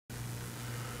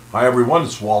Hi everyone,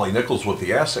 it's Wally Nichols with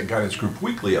the Asset Guidance Group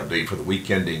weekly update for the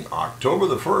week ending October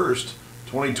the 1st,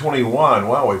 2021.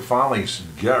 Well, we finally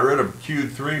got rid of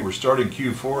Q3. We're starting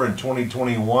Q4 in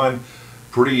 2021.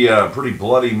 Pretty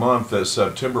bloody month that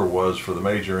September was for the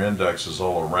major indexes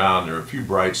all around. There are a few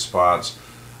bright spots.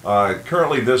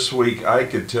 Currently this week, I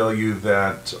could tell you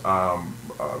that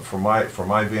from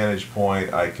my vantage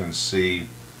point, I can see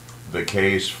the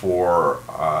case for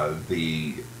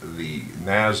the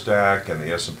NASDAQ and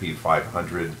the S&P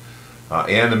 500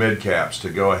 and the mid caps to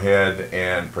go ahead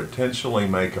and potentially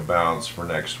make a bounce for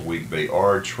next week. They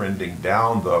are trending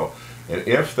down though, and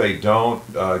if they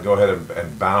don't go ahead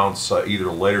and bounce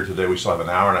either later today, we still have an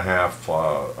hour and a half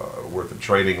worth of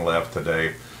trading left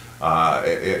today.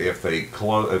 If they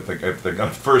close, if they're going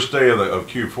to first day of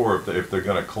Q4, if they're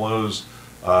going to close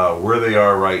where they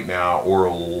are right now or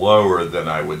lower, then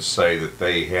I would say that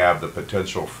they have the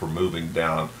potential for moving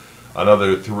down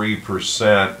another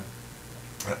 3%,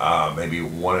 maybe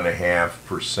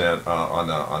 1.5%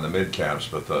 on the mid caps,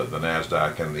 but the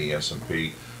NASDAQ and the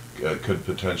S&P could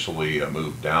potentially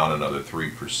move down another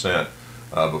 3%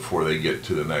 before they get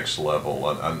to the next level,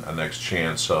 a next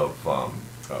chance of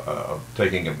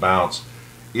taking a bounce.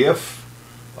 If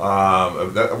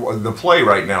the play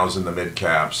right now is in the mid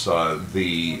caps.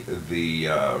 The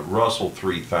Russell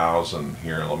 3000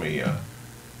 here. Let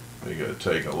me go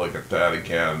take a look at that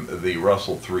again. The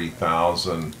Russell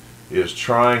 3000 is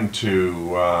trying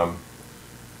to.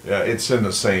 It's in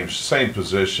the same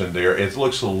position there. It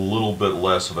looks a little bit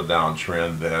less of a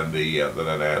downtrend than the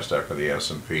NASDAQ or the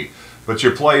S&P. But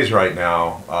your plays right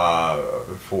now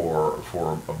for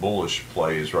bullish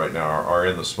plays right now are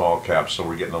in the small caps. So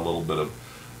we're getting a little bit of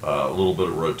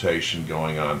rotation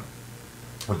going on.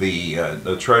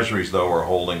 The treasuries though are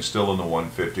holding still in the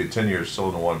 150, 10 years still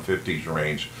in the 150s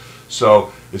range.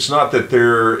 So it's not that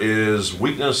there is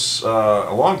weakness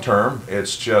long term,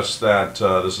 it's just that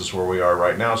this is where we are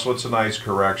right now. So it's a nice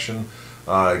correction.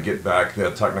 Get back,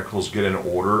 the technicals get in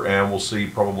order, and we'll see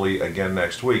probably again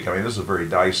next week. I mean, this is a very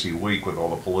dicey week with all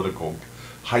the political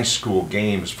high school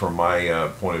games from my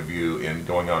point of view in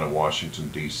going on in Washington,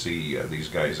 D.C. These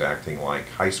guys acting like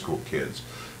high school kids.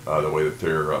 The way that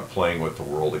they're playing with the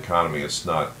world economy, it's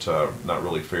not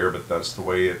really fair, but that's the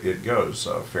way it goes.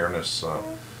 Fairness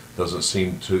doesn't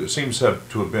seems to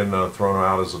have been thrown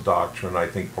out as a doctrine, I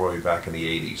think, probably back in the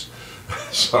 80s.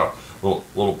 So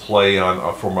little play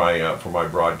on for my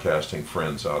broadcasting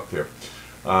friends out there.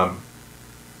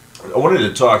 I wanted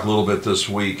to talk a little bit this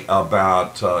week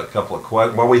about a couple of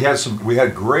questions. Well, we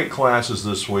had great classes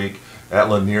this week at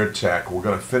Lanier Tech. We're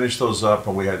going to finish those up,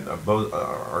 and we had both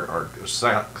our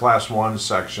class 1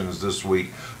 sections this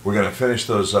week. We're going to finish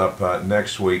those up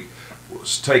next week. We'll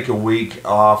take a week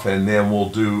off, and then we'll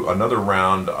do another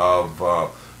round of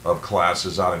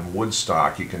classes out in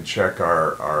Woodstock. You can check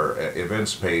our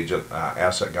events page at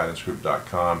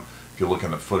assetguidancegroup.com. If you look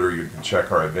in the footer, you can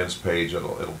check our events page.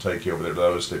 It'll take you over there to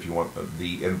those if you want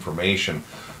the information.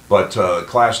 But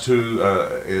class 2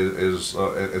 is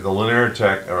the Lanier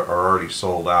Tech are already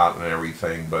sold out and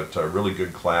everything, but really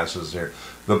good classes there.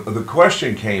 The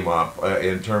question came up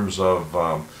in terms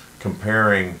of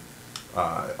comparing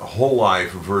whole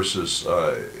life versus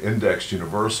indexed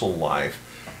universal life.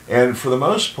 And for the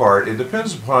most part, it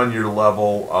depends upon your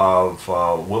level of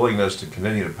willingness to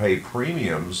continue to pay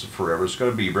premiums forever. It's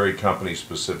going to be very company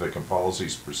specific and policy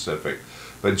specific.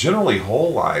 But generally,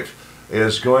 whole life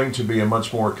is going to be a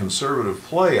much more conservative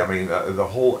play. I mean, the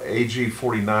whole AG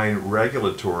 49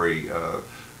 regulatory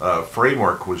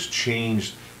framework was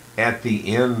changed at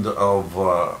the end of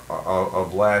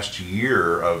last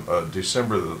year, of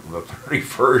December the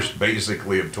 31st,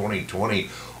 basically, of 2020,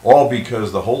 all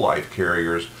because the whole life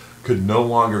carriers could no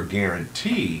longer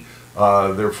guarantee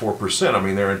their 4%. I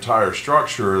mean, their entire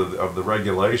structure of the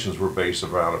regulations were based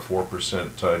around a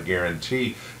 4%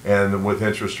 guarantee, and with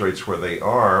interest rates where they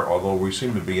are, although we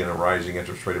seem to be in a rising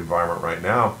interest rate environment right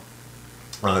now,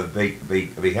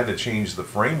 they had to change the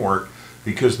framework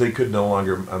because they could no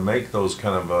longer make those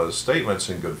kind of statements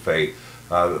in good faith.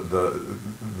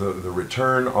 The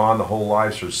return on the whole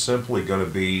lives are simply going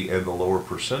to be in the lower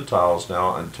percentiles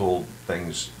now until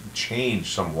things change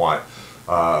somewhat.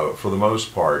 For the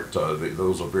most part,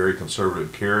 those are very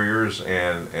conservative carriers,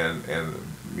 and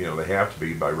you know, they have to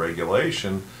be by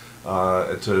regulation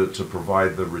to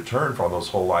provide the return from those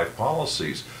whole life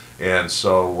policies. And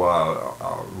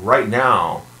so right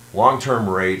now, long-term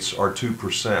rates are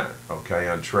 2%, okay,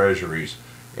 on treasuries.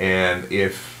 And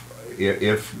if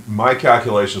my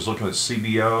calculations, looking at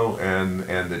CBO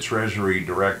and the Treasury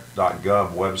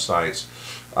Direct.gov websites,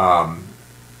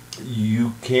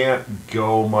 You can't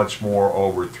go much more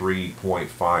over 3.5%.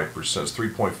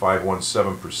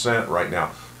 3.517% right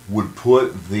now would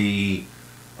put the,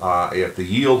 if the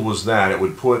yield was that, it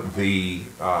would put the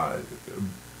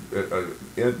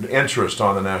interest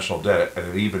on the national debt at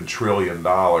an even $1 trillion.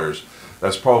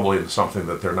 That's probably something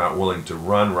that they're not willing to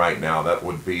run right now. That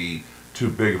would be too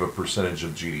big of a percentage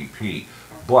of GDP.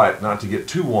 But not to get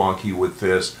too wonky with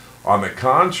this, on the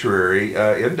contrary,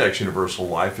 index universal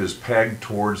life is pegged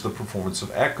towards the performance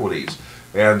of equities.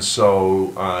 And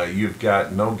so you've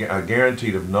got no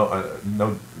guaranteed of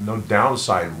no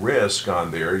downside risk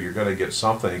on there. You're going to get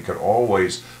something. You can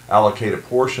always allocate a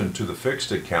portion to the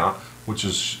fixed account, which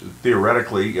is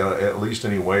theoretically, at least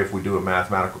anyway, if we do a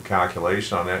mathematical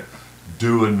calculation on it,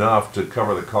 do enough to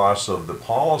cover the costs of the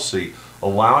policy,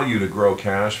 allow you to grow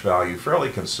cash value fairly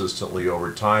consistently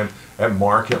over time at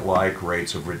market-like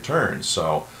rates of return.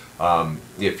 So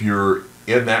if you're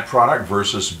in that product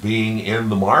versus being in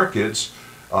the markets,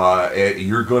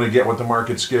 you're going to get what the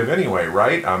markets give anyway,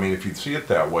 right? I mean, if you see it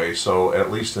that way. So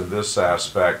at least in this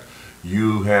aspect,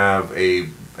 you have a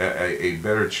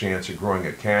better chance of growing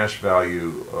a cash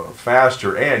value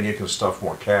faster, and you can stuff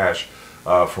more cash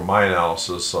for my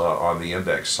analysis on the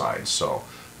index side. So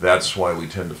that's why we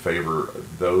tend to favor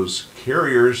those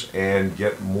carriers and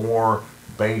get more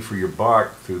bang for your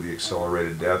buck through the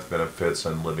accelerated death benefits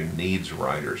and living needs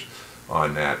riders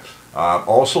on that.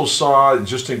 Also saw,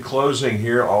 just in closing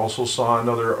here, also saw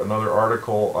another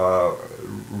article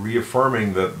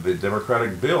reaffirming that the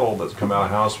Democratic bill that's come out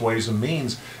of House Ways and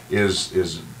Means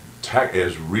is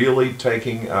really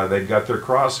taking, they've got their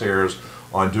crosshairs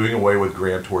on doing away with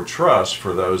grantor trusts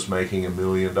for those making $1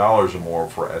 million or more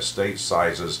for estate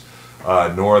sizes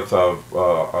north of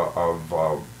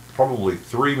probably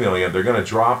 $3 million. They're going to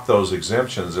drop those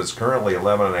exemptions. It's currently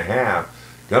 11.5.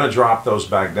 Going to drop those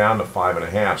back down to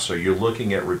 5.5. So you're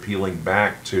looking at repealing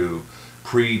back to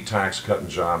pre-Tax Cut and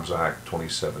Jobs Act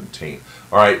 2017.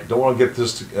 All right, don't want to get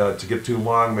this to get too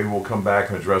long. Maybe we'll come back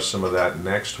and address some of that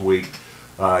next week.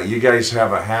 You guys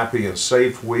have a happy and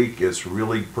safe week. It's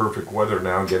really perfect weather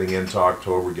now, getting into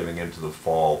October, getting into the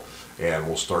fall, and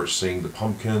we'll start seeing the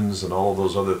pumpkins and all of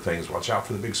those other things. Watch out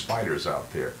for the big spiders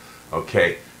out there.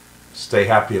 Okay, stay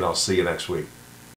happy, and I'll see you next week.